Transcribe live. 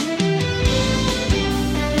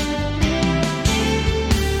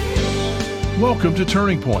Welcome to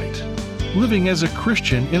Turning Point. Living as a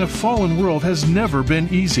Christian in a fallen world has never been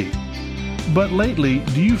easy. But lately,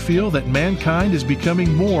 do you feel that mankind is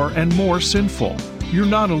becoming more and more sinful? You're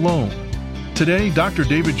not alone. Today, Dr.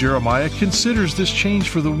 David Jeremiah considers this change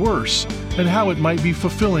for the worse and how it might be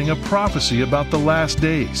fulfilling a prophecy about the last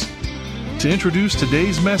days. To introduce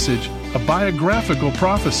today's message, a biographical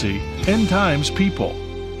prophecy, End Times People,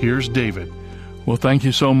 here's David. Well, thank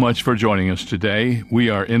you so much for joining us today. We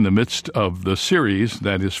are in the midst of the series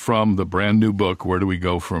that is from the brand new book, Where Do We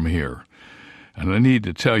Go From Here? And I need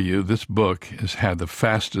to tell you, this book has had the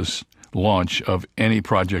fastest launch of any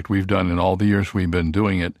project we've done in all the years we've been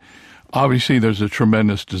doing it. Obviously, there's a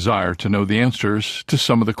tremendous desire to know the answers to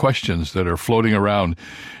some of the questions that are floating around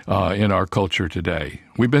in our culture today.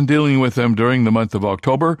 We've been dealing with them during the month of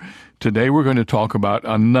October. Today, we're going to talk about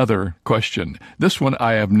another question. This one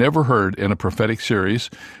I have never heard in a prophetic series,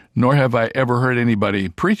 nor have I ever heard anybody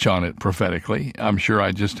preach on it prophetically. I'm sure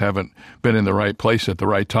I just haven't been in the right place at the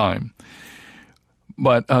right time.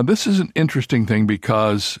 But this is an interesting thing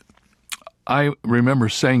because I remember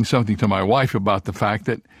saying something to my wife about the fact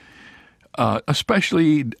that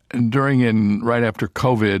especially during and right after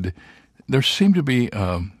COVID, there seemed to be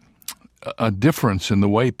a difference in the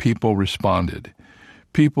way people responded.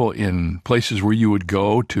 People in places where you would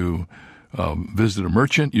go to visit a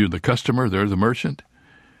merchant, you're the customer, they're the merchant.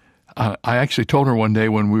 I actually told her one day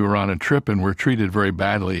when we were on a trip and were treated very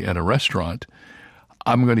badly at a restaurant,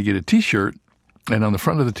 I'm going to get a T-shirt, and on the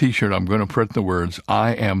front of the T-shirt I'm going to print the words,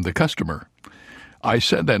 I am the customer. I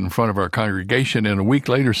said that in front of our congregation, and a week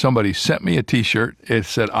later somebody sent me a T-shirt. It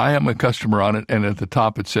said, I am a customer on it, and at the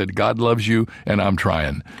top it said, God loves you, and I'm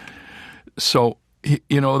trying. So,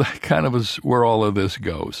 you know, that kind of is where all of this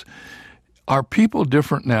goes. Are people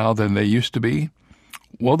different now than they used to be?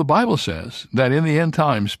 Well, the Bible says that in the end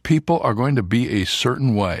times, people are going to be a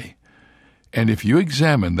certain way. And if you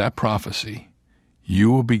examine that prophecy,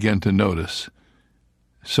 you will begin to notice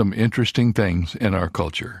some interesting things in our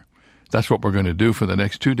culture. That's what we're going to do for the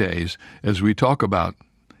next 2 days as we talk about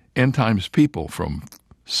end times people from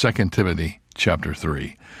 2 Timothy chapter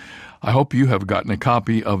 3. I hope you have gotten a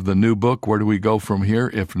copy of the new book, Where Do We Go From Here?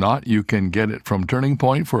 If not, you can get it from Turning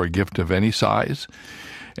Point for a gift of any size.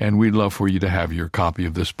 And we'd love for you to have your copy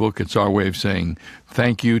of this book. It's our way of saying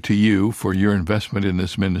thank you to you for your investment in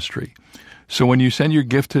this ministry. So when you send your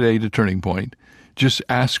gift today to Turning Point, just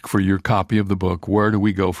ask for your copy of the book, Where Do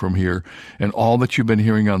We Go From Here? And all that you've been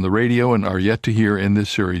hearing on the radio and are yet to hear in this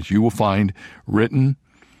series, you will find written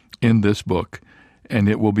in this book. And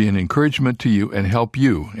it will be an encouragement to you and help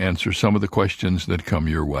you answer some of the questions that come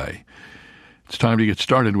your way. It's time to get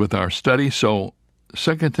started with our study. So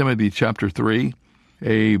 2 Timothy chapter 3,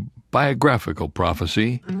 a biographical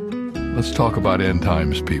prophecy. Let's talk about end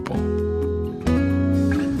times people.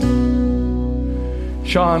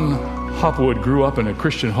 Sean Hopwood grew up in a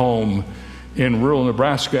Christian home in rural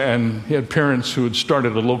Nebraska, and he had parents who had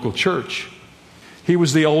started a local church. He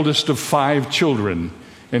was the oldest of 5 children,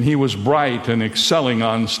 and he was bright and excelling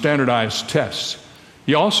on standardized tests.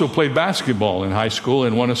 He also played basketball in high school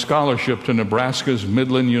and won a scholarship to Nebraska's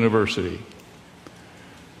Midland University.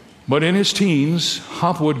 But in his teens,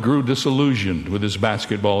 Hopwood grew disillusioned with his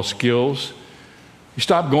basketball skills. He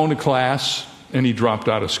stopped going to class, and he dropped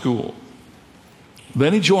out of school.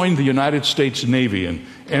 Then he joined the United States Navy and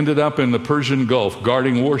ended up in the Persian Gulf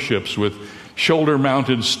guarding warships with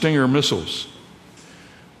shoulder-mounted Stinger missiles.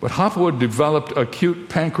 But Hopwood developed acute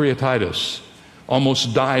pancreatitis,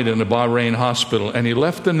 almost died in a Bahrain hospital, and he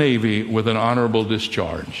left the Navy with an honorable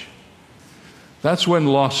discharge. That's when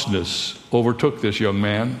lostness overtook this young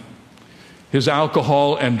man. His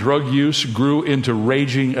alcohol and drug use grew into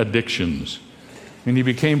raging addictions, and he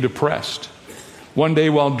became depressed. One day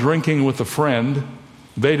while drinking with a friend,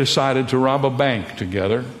 they decided to rob a bank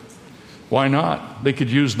together. Why not? They could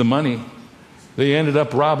use the money. They ended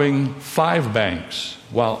up robbing 5 banks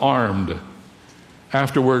while armed.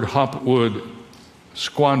 Afterward, Hopwood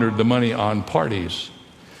squandered the money on parties.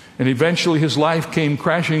 And eventually his life came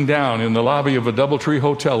crashing down in the lobby of a DoubleTree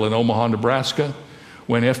hotel in Omaha, Nebraska,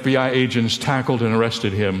 when FBI agents tackled and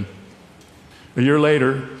arrested him. A year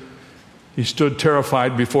later, he stood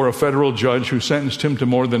terrified before a federal judge who sentenced him to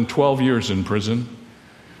more than 12 years in prison.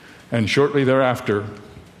 And shortly thereafter,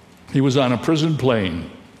 he was on a prison plane,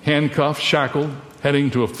 handcuffed, shackled,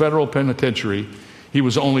 heading to a federal penitentiary. He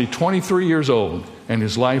was only 23 years old, and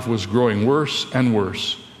his life was growing worse and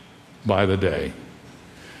worse by the day.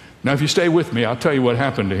 Now, if you stay with me, I'll tell you what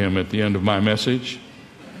happened to him at the end of my message.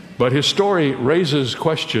 But his story raises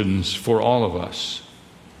questions for all of us.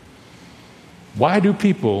 Why do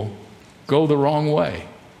people go the wrong way?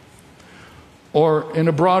 Or in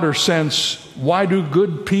a broader sense, why do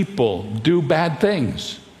good people do bad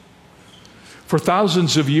things? For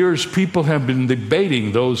thousands of years, people have been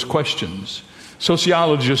debating those questions.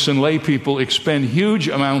 Sociologists and lay people expend huge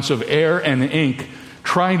amounts of air and ink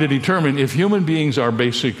trying to determine if human beings are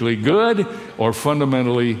basically good or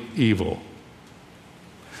fundamentally evil.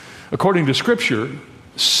 According to Scripture,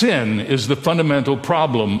 sin is the fundamental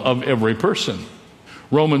problem of every person.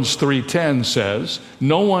 Romans 3:10 says,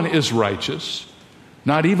 "No one is righteous,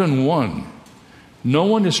 not even one. No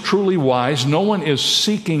one is truly wise. No one is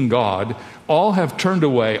seeking God. All have turned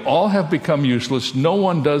away. All have become useless. No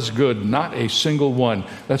one does good, not a single one."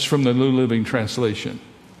 That's from the New Living Translation.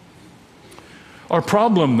 Our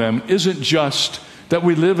problem, then, isn't just that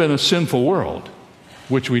we live in a sinful world,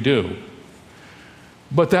 which we do,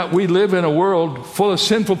 but that we live in a world full of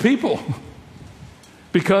sinful people,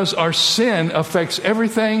 because our sin affects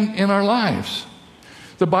everything in our lives.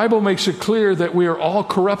 The Bible makes it clear that we are all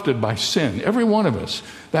corrupted by sin, every one of us.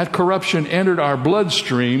 That corruption entered our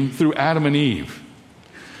bloodstream through Adam and Eve,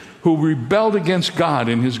 who rebelled against God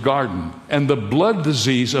in his garden. And the blood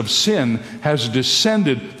disease of sin has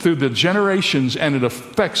descended through the generations, and it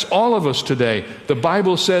affects all of us today. The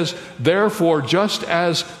Bible says, "Therefore, just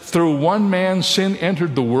as through one man sin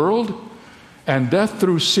entered the world, and death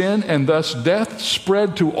through sin, and thus death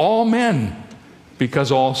spread to all men,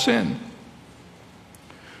 because all sinned."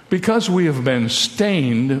 Because we have been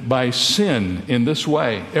stained by sin in this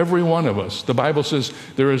way, every one of us, the Bible says,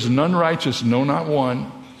 "There is none righteous, no, not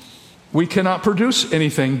one." We cannot produce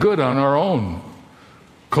anything good on our own.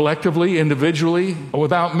 Collectively, individually,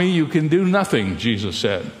 without me you can do nothing, Jesus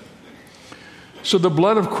said. So the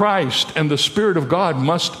blood of Christ and the Spirit of God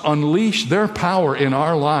must unleash their power in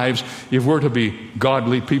our lives if we're to be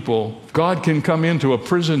godly people. God can come into a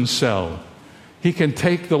prison cell. He can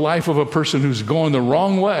take the life of a person who's going the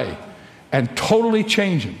wrong way and totally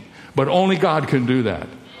change him. But only God can do that.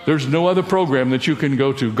 There's no other program that you can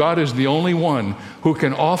go to. God is the only one who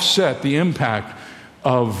can offset the impact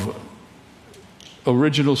of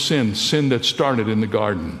original sin that started in the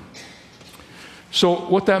garden. So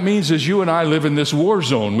what that means is you and I live in this war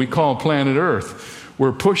zone we call planet Earth.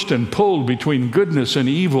 We're pushed and pulled between goodness and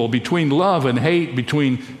evil, between love and hate,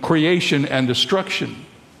 between creation and destruction.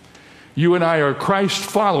 You and I are Christ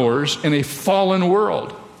followers in a fallen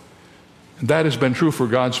world. And that has been true for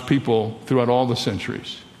God's people throughout all the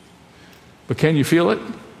centuries. But can you feel it?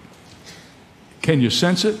 Can you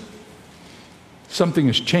sense it? Something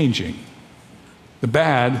is changing. The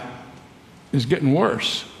bad is getting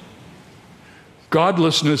worse.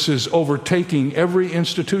 Godlessness is overtaking every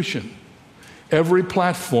institution, every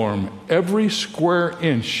platform, every square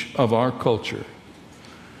inch of our culture.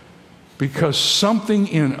 Because something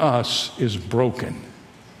in us is broken.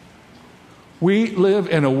 We live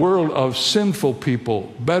in a world of sinful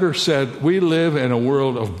people. Better said, we live in a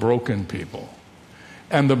world of broken people.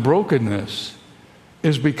 And the brokenness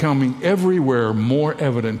is becoming everywhere more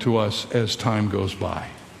evident to us as time goes by.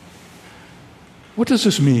 What does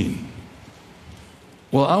this mean?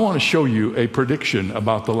 Well, I want to show you a prediction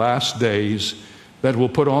about the last days that will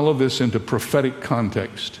put all of this into prophetic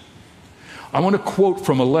context. I want to quote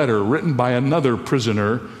from a letter written by another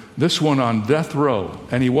prisoner, this one on death row.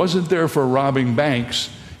 And he wasn't there for robbing banks.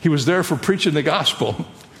 He was there for preaching the gospel.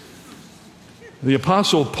 The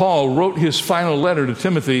Apostle Paul wrote his final letter to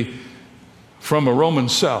Timothy from a Roman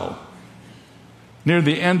cell. Near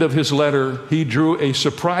the end of his letter, he drew a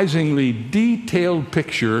surprisingly detailed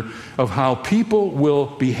picture of how people will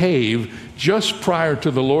behave just prior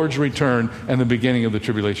to the Lord's return and the beginning of the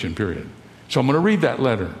tribulation period. So I'm going to read that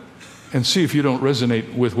letter and see if you don't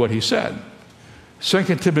resonate with what he said. 2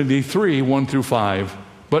 Timothy 3, 1 through 5.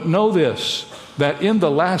 "But know this, that in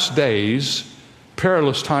the last days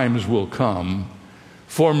perilous times will come,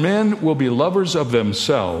 for men will be lovers of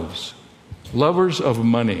themselves, lovers of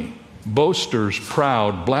money, boasters,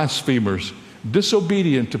 proud, blasphemers,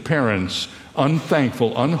 disobedient to parents,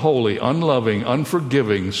 unthankful, unholy, unloving,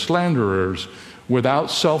 unforgiving, slanderers,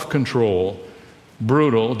 without self-control,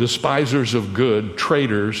 brutal, despisers of good,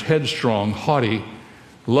 traitors, headstrong, haughty,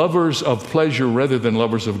 lovers of pleasure rather than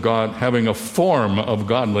lovers of God, having a form of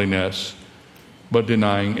godliness, but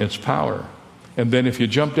denying its power." And then if you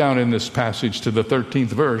jump down in this passage to the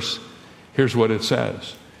 13th verse, here's what it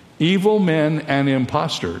says. "Evil men and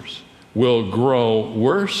impostors will grow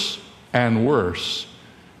worse and worse,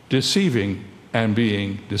 deceiving and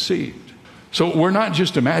being deceived." So we're not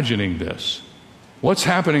just imagining this. What's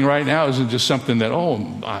happening right now isn't just something that,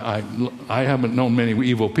 I haven't known many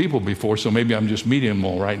evil people before, so maybe I'm just meeting them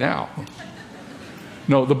all right now.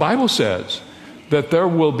 No, the Bible says that there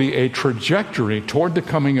will be a trajectory toward the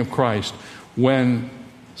coming of Christ when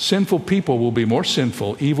sinful people will be more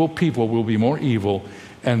sinful, evil people will be more evil,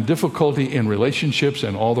 and difficulty in relationships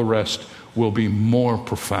and all the rest will be more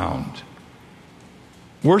profound.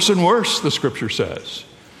 Worse and worse, the scripture says.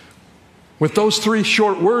 With those three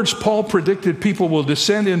short words, Paul predicted people will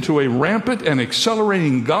descend into a rampant and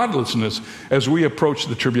accelerating godlessness as we approach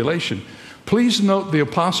the tribulation. Please note the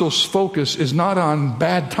apostles' focus is not on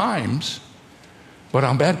bad times, but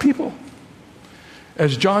on bad people.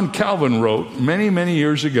 As John Calvin wrote many, many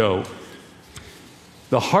years ago,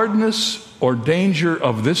 the hardness or danger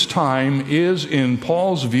of this time is, in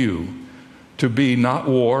Paul's view, to be not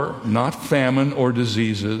war, not famine or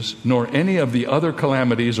diseases, nor any of the other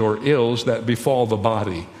calamities or ills that befall the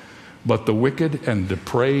body, but the wicked and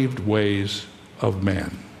depraved ways of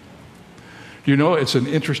man. You know, it's an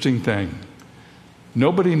interesting thing.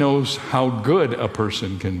 Nobody knows how good a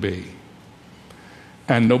person can be,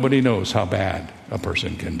 and nobody knows how bad a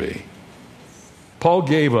person can be. Paul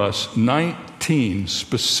gave us 19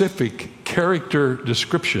 specific character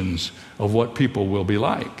descriptions of what people will be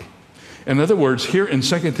like. In other words, here in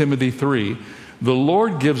 2 Timothy 3, the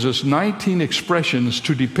Lord gives us 19 expressions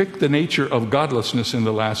to depict the nature of godlessness in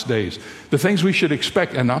the last days. The things we should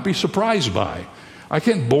expect and not be surprised by. I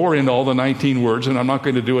can't bore into all the 19 words, and I'm not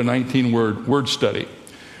going to do a 19-word study.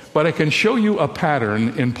 But I can show you a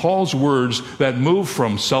pattern in Paul's words that move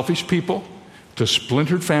from selfish people to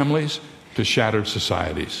splintered families to shattered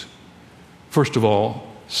societies. First of all,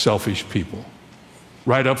 selfish people.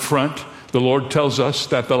 Right up front, the Lord tells us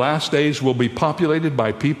that the last days will be populated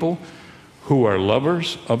by people who are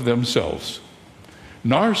lovers of themselves.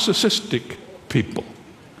 Narcissistic people.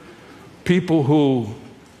 People who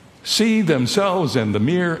see themselves in the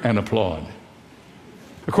mirror and applaud.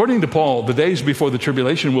 According to Paul, the days before the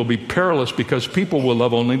tribulation will be perilous because people will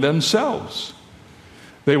love only themselves.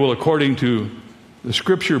 They will, according to the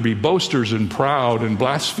scripture, be boasters and proud and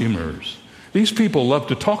blasphemers. These people love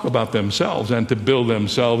to talk about themselves and to build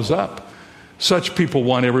themselves up. Such people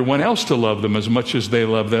want everyone else to love them as much as they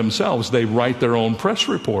love themselves. They write their own press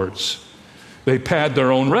reports. They pad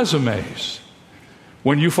their own resumes.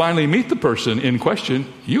 When you finally meet the person in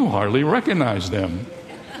question, you hardly recognize them.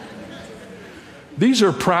 These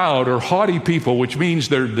are proud or haughty people, which means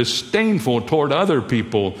they're disdainful toward other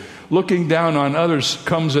people. Looking down on others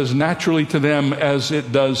comes as naturally to them as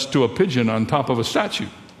it does to a pigeon on top of a statue.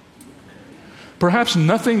 Perhaps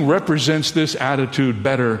nothing represents this attitude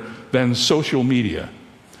better than social media.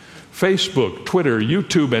 Facebook, Twitter,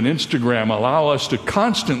 YouTube, and Instagram allow us to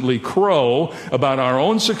constantly crow about our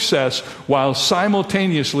own success while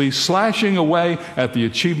simultaneously slashing away at the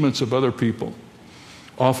achievements of other people.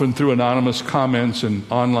 Often through anonymous comments and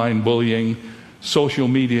online bullying, social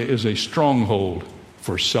media is a stronghold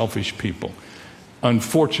for selfish people.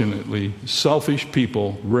 Unfortunately, selfish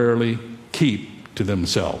people rarely keep to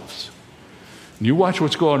themselves. You watch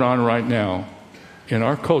what's going on right now in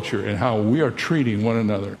our culture and how we are treating one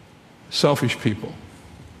another. Selfish people.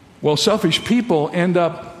 Well, selfish people end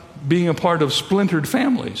up being a part of splintered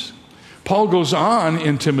families. Paul goes on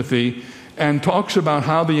in Timothy and talks about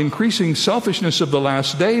how the increasing selfishness of the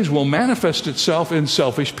last days will manifest itself in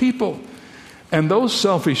selfish people. And those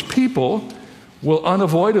selfish people will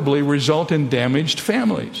unavoidably result in damaged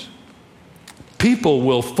families. People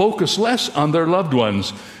will focus less on their loved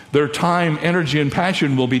ones. Their time, energy, and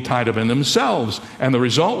passion will be tied up in themselves. And the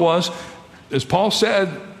result was, as Paul said,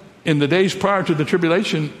 in the days prior to the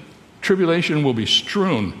tribulation will be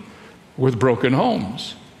strewn with broken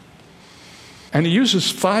homes. And he uses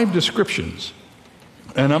 5 descriptions.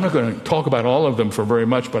 And I'm not going to talk about all of them for very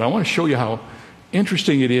much, but I want to show you how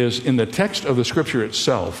interesting it is in the text of the scripture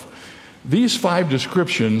itself. These 5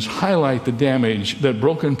 descriptions highlight the damage that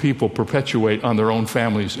broken people perpetuate on their own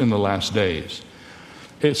families in the last days.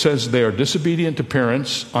 It says they are disobedient to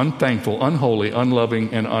parents, unthankful, unholy,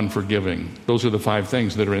 unloving, and unforgiving. Those are the 5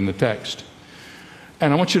 things that are in the text.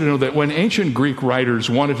 And I want you to know that when ancient Greek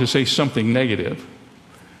writers wanted to say something negative,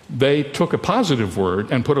 they took a positive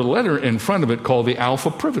word and put a letter in front of it called the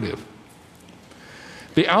alpha privative.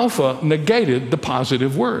 The alpha negated the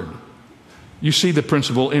positive word. You see the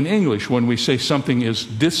principle in English when we say something is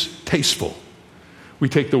distasteful. We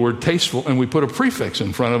take the word tasteful and we put a prefix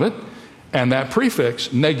in front of it, and that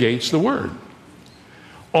prefix negates the word.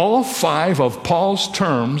 All 5 of Paul's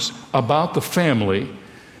terms about the family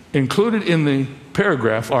included in the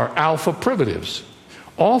paragraph are alpha privatives.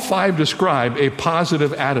 All 5 describe a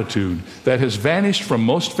positive attitude that has vanished from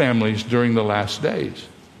most families during the last days.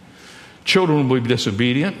 Children will be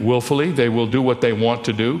disobedient willfully. They will do what they want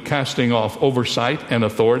to do, casting off oversight and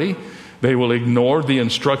authority. They will ignore the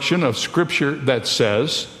instruction of Scripture that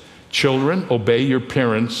says, Children, obey your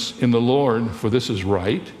parents in the Lord, for this is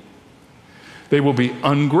right. They will be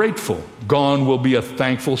ungrateful. Gone will be a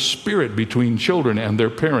thankful spirit between children and their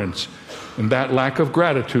parents, and that lack of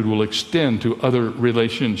gratitude will extend to other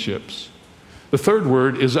relationships. The third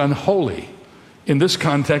word is unholy. In this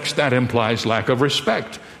context, that implies lack of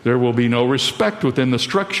respect. There will be no respect within the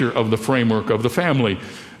structure of the framework of the family.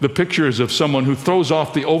 The picture is of someone who throws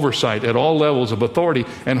off the oversight at all levels of authority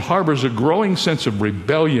and harbors a growing sense of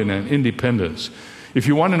rebellion and independence. If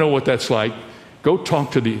you want to know what that's like, go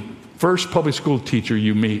talk to the first public school teacher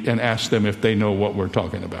you meet and ask them if they know what we're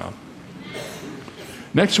talking about.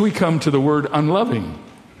 Next, we come to the word unloving.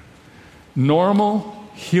 Normal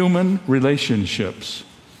human relationships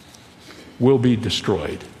will be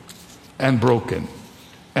destroyed and broken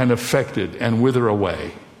and affected and wither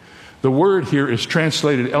away. The word here is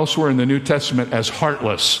translated elsewhere in the New Testament as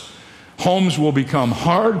heartless. Homes will become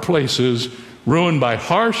hard places, ruined by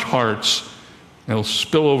harsh hearts, and it'll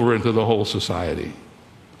spill over into the whole society.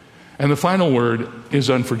 And the final word is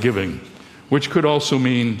unforgiving, which could also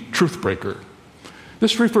mean truth breaker.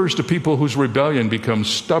 This refers to people whose rebellion becomes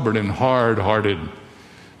stubborn and hard-hearted.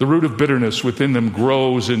 The root of bitterness within them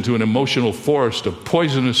grows into an emotional forest of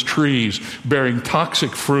poisonous trees bearing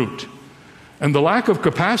toxic fruit. And the lack of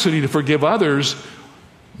capacity to forgive others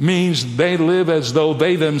means they live as though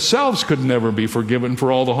they themselves could never be forgiven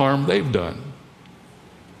for all the harm they've done.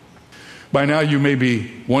 By now you may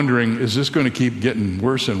be wondering, is this going to keep getting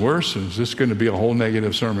worse and worse? Is this going to be a whole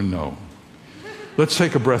negative sermon? No. Let's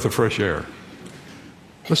take a breath of fresh air.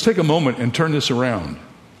 Let's take a moment and turn this around.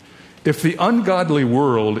 If the ungodly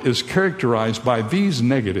world is characterized by these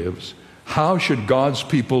negatives, how should God's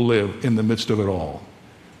people live in the midst of it all?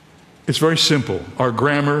 It's very simple. Our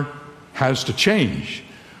grammar has to change.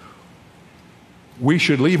 We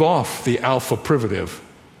should leave off the alpha privative.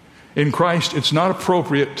 In Christ, it's not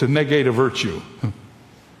appropriate to negate a virtue.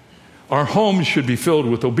 Our homes should be filled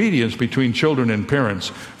with obedience between children and parents.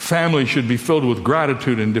 Families should be filled with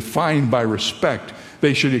gratitude and defined by respect.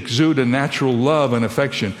 They should exude a natural love and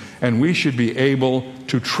affection, and we should be able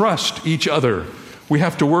to trust each other. We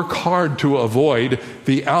have to work hard to avoid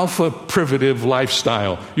the alpha privative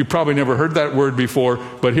lifestyle. You probably never heard that word before,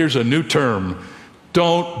 but here's a new term.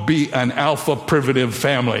 Don't be an alpha privative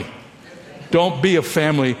family. Don't be a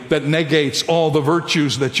family that negates all the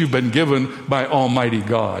virtues that you've been given by Almighty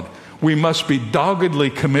God. We must be doggedly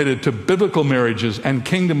committed to biblical marriages and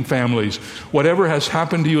kingdom families. Whatever has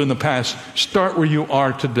happened to you in the past, start where you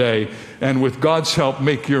are today, and with God's help,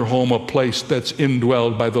 make your home a place that's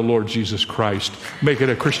indwelled by the Lord Jesus Christ. Make it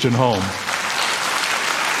a Christian home.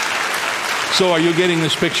 So are you getting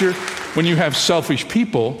this picture? When you have selfish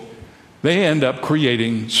people, they end up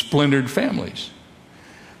creating splintered families.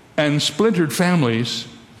 And splintered families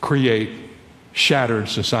create shattered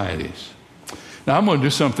societies. Now, I'm going to do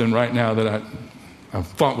something right now that I've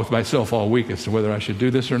fought with myself all week as to whether I should do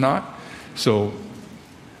this or not. So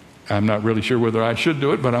I'm not really sure whether I should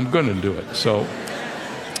do it, but I'm going to do it. So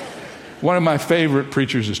one of my favorite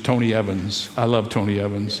preachers is Tony Evans. I love Tony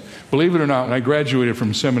Evans. Believe it or not, when I graduated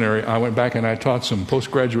from seminary, I went back and I taught some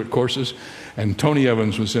postgraduate courses, and Tony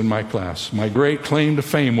Evans was in my class. My great claim to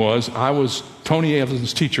fame was I was Tony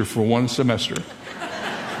Evans' teacher for one semester.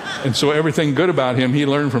 And so everything good about him, he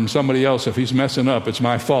learned from somebody else. If he's messing up, it's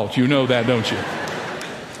my fault. You know that, don't you?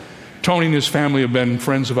 Tony and his family have been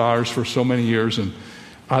friends of ours for so many years, and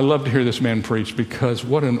I love to hear this man preach because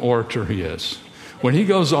what an orator he is. When he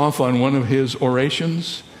goes off on one of his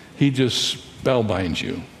orations, he just spellbinds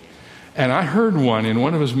you. And I heard one in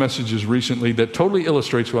one of his messages recently that totally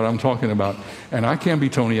illustrates what I'm talking about. And I can't be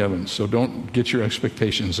Tony Evans, so don't get your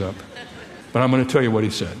expectations up. But I'm going to tell you what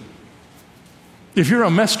he said. If you're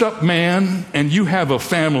a messed up man and you have a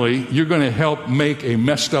family, you're going to help make a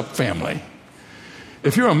messed up family.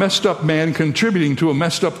 If you're a messed up man contributing to a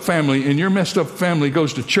messed up family and your messed up family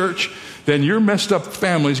goes to church, then your messed up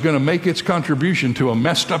family is going to make its contribution to a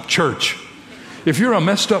messed up church. If you're a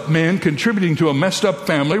messed up man contributing to a messed up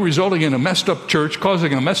family, resulting in a messed up church,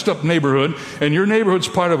 causing a messed up neighborhood, and your neighborhood's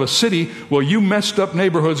part of a city, well, you messed up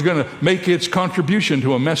neighborhood's going to make its contribution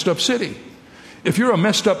to a messed up city. If you're a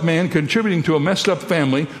messed up man contributing to a messed up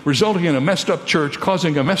family, resulting in a messed up church,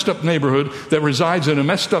 causing a messed up neighborhood that resides in a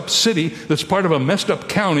messed up city that's part of a messed up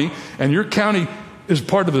county, and your county is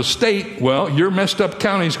part of the state, well, your messed up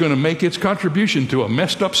county is going to make its contribution to a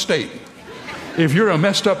messed up state. If you're a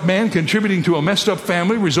messed up man contributing to a messed up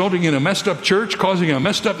family, resulting in a messed up church, causing a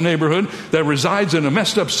messed up neighborhood that resides in a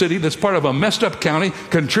messed up city that's part of a messed up county,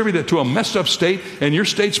 contributed to a messed up state, and your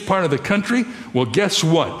state's part of the country, well, guess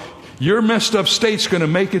what? Your messed up state's going to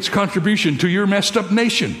make its contribution to your messed up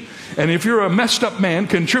nation. And if you're a messed up man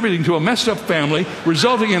contributing to a messed up family,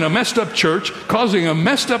 resulting in a messed up church, causing a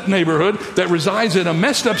messed up neighborhood that resides in a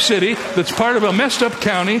messed up city, that's part of a messed up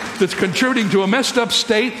county, that's contributing to a messed up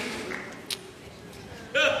state,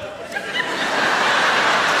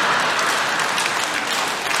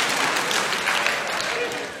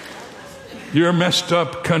 your messed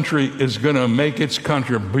up country is going to make its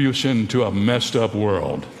contribution to a messed up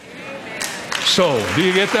world. So, do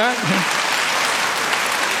you get that?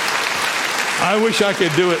 I wish I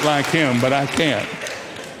could do it like him, but I can't.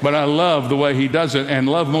 But I love the way he does it, and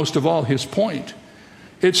love most of all his point.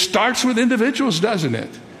 It starts with individuals, doesn't it?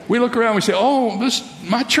 We look around and we say,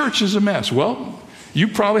 my church is a mess. Well, you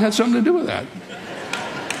probably had something to do with that.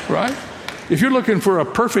 Right? If you're looking for a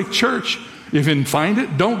perfect church, if you can find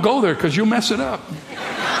it, don't go there because you'll mess it up.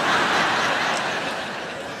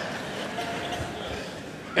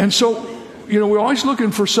 And so, we're always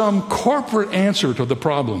looking for some corporate answer to the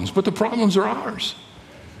problems, but the problems are ours.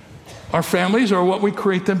 Our families are what we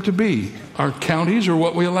create them to be. Our counties are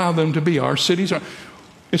what we allow them to be. Our cities are.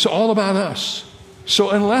 It's all about us. So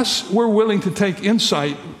unless we're willing to take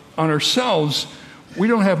insight on ourselves, we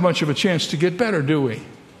don't have much of a chance to get better, do we?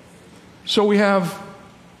 So we have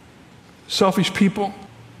selfish people.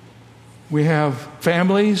 We have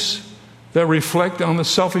families that reflect on the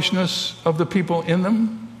selfishness of the people in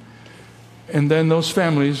them. And then those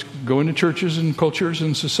families go into churches and cultures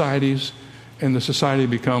and societies, and the society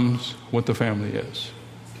becomes what the family is.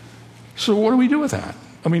 So what do we do with that?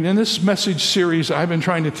 In this message series, I've been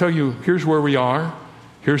trying to tell you, here's where we are,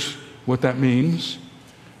 here's what that means,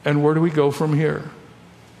 and where do we go from here?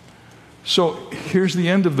 So here's the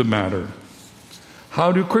end of the matter.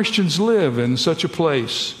 How do Christians live in such a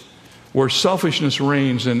place where selfishness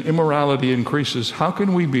reigns and immorality increases? How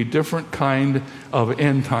can we be different kind of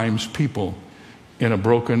end times people in a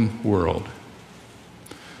broken world?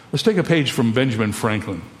 Let's take a page from Benjamin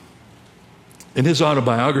Franklin. In his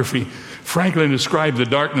autobiography, Franklin described the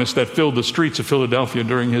darkness that filled the streets of Philadelphia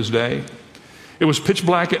during his day. It was pitch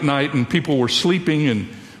black at night, and people were sleeping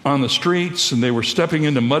on the streets, and they were stepping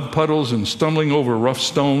into mud puddles and stumbling over rough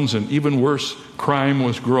stones, and even worse, crime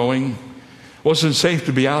was growing. It wasn't safe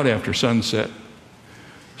to be out after sunset.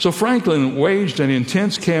 So Franklin waged an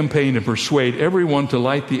intense campaign to persuade everyone to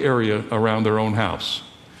light the area around their own house.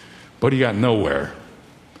 But he got nowhere.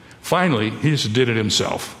 Finally, he just did it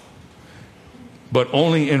himself. But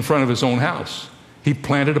only in front of his own house. He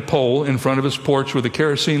planted a pole in front of his porch with a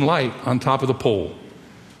kerosene light on top of the pole.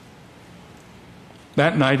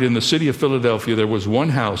 That night in the city of Philadelphia, there was one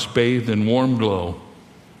house bathed in warm glow.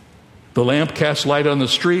 The lamp cast light on the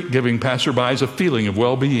street, giving passerbys a feeling of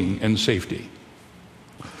well-being and safety.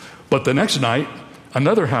 But the next night,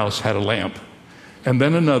 another house had a lamp, and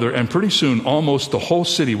then another, and pretty soon almost the whole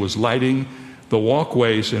city was lighting the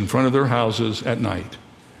walkways in front of their houses at night.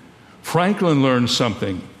 Franklin learned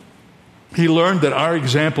something. He learned that our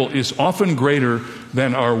example is often greater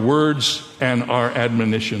than our words and our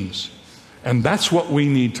admonitions. And that's what we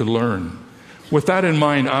need to learn. With that in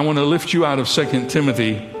mind, I want to lift you out of 2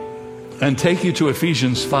 Timothy and take you to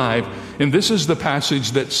Ephesians 5. And this is the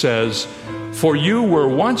passage that says, "For you were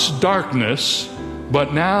once darkness,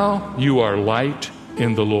 but now you are light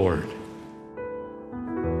in the Lord."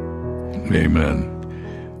 Amen.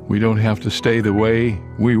 We don't have to stay the way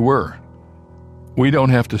we were. We don't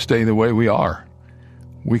have to stay the way we are.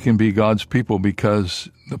 We can be God's people because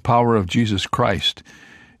the power of Jesus Christ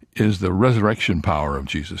is the resurrection power of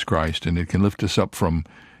Jesus Christ, and it can lift us up from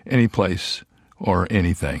any place or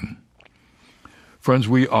anything. Friends,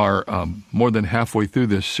 we are more than halfway through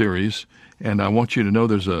this series, and I want you to know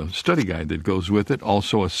there's a study guide that goes with it,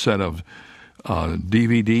 also a set of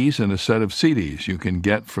DVDs and a set of CDs you can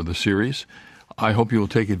get for the series. I hope you will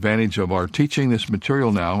take advantage of our teaching this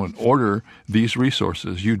material now and order these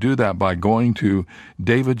resources. You do that by going to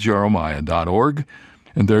davidjeremiah.org,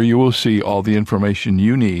 and there you will see all the information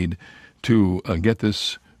you need to get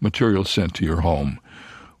this material sent to your home.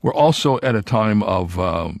 We're also at a time of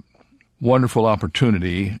wonderful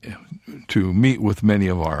opportunity to meet with many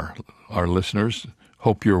of our listeners.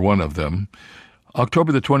 Hope you're one of them.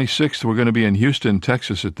 October the 26th, we're going to be in Houston,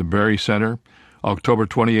 Texas at the Berry Center. October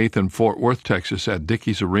 28th in Fort Worth, Texas at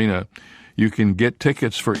Dickies Arena. You can get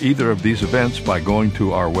tickets for either of these events by going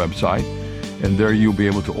to our website, and there you'll be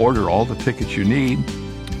able to order all the tickets you need.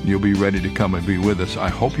 You'll be ready to come and be with us. I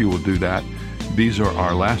hope you will do that. These are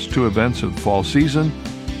our last two events of the fall season,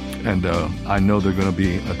 and I know they're going to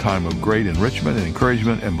be a time of great enrichment and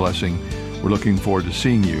encouragement and blessing. We're looking forward to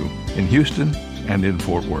seeing you in Houston and in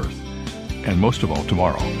Fort Worth, and most of all,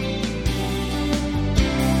 tomorrow.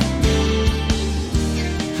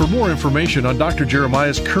 For more information on Dr.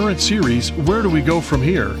 Jeremiah's current series, Where Do We Go From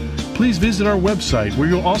Here?, please visit our website, where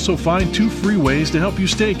you'll also find 2 free ways to help you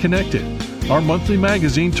stay connected: our monthly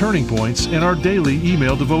magazine, Turning Points, and our daily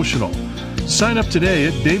email devotional. Sign up today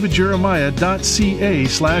at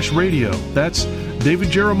davidjeremiah.ca/radio. That's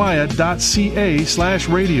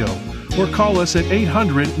davidjeremiah.ca/radio. Or call us at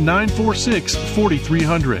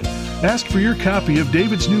 800-946-4300. Ask for your copy of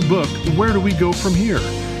David's new book, Where Do We Go From Here?,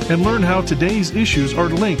 and learn how today's issues are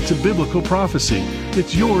linked to biblical prophecy.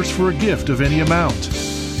 It's yours for a gift of any amount.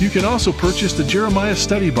 You can also purchase the Jeremiah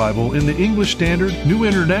Study Bible in the English Standard, New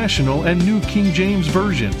International, and New King James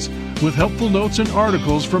versions, with helpful notes and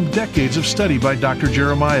articles from decades of study by Dr.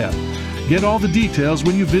 Jeremiah. Get all the details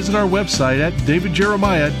when you visit our website at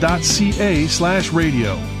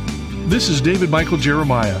davidjeremiah.ca/radio. This is David Michael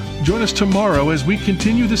Jeremiah. Join us tomorrow as we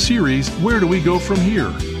continue the series, Where Do We Go From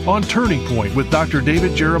Here?, on Turning Point with Dr.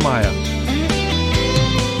 David Jeremiah.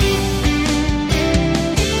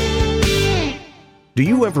 Do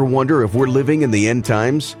you ever wonder if we're living in the end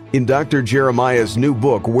times? In Dr. Jeremiah's new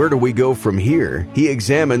book, Where Do We Go From Here?, he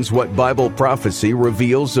examines what Bible prophecy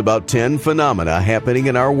reveals about 10 phenomena happening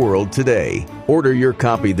in our world today. Order your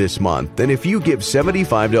copy this month, and if you give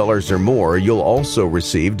 $75 or more, you'll also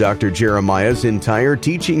receive Dr. Jeremiah's entire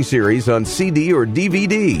teaching series on CD or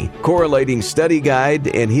DVD, correlating study guide,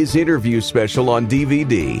 and his interview special on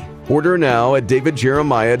DVD. Order now at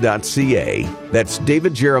davidjeremiah.ca. That's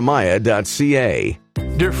davidjeremiah.ca.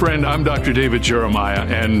 Dear friend, I'm Dr. David Jeremiah,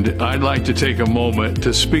 and I'd like to take a moment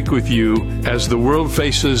to speak with you as the world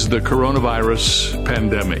faces the coronavirus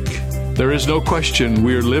pandemic. There is no question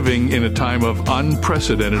we are living in a time of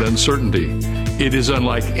unprecedented uncertainty. It is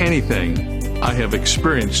unlike anything I have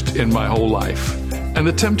experienced in my whole life. And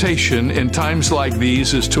the temptation in times like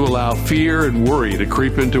these is to allow fear and worry to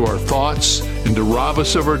creep into our thoughts and to rob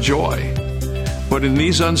us of our joy. But in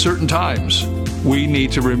these uncertain times, we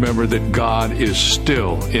need to remember that God is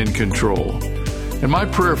still in control. And my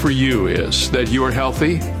prayer for you is that you are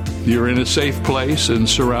healthy, you're in a safe place, and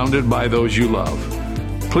surrounded by those you love.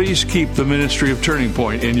 Please keep the ministry of Turning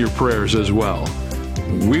Point in your prayers as well.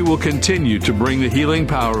 We will continue to bring the healing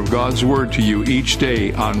power of God's Word to you each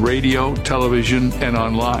day on radio, television, and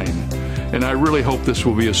online. And I really hope this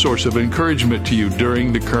will be a source of encouragement to you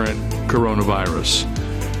during the current coronavirus.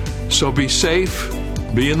 So be safe,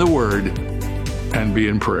 be in the Word, and be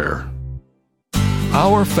in prayer.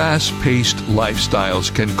 Our fast-paced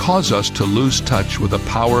lifestyles can cause us to lose touch with a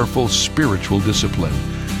powerful spiritual discipline,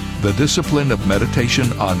 the discipline of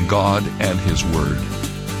meditation on God and His Word.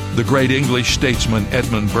 The great English statesman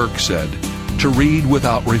Edmund Burke said, "To read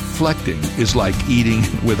without reflecting is like eating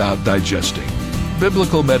without digesting."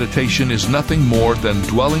 Biblical meditation is nothing more than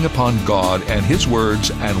dwelling upon God and His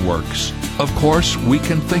words and works. Of course, we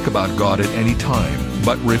can think about God at any time,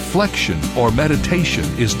 but reflection or meditation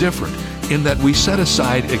is different in that we set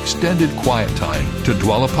aside extended quiet time to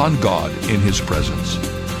dwell upon God in His presence.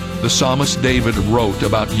 The psalmist David wrote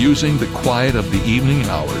about using the quiet of the evening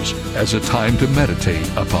hours as a time to meditate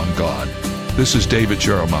upon God. This is David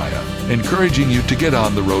Jeremiah, encouraging you to get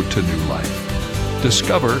on the road to new life.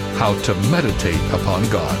 Discover how to meditate upon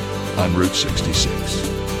God on Route 66.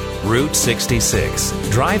 Route 66,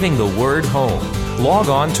 driving the word home. Log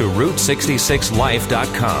on to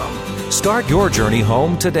Route66Life.com. Start your journey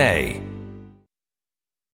home today.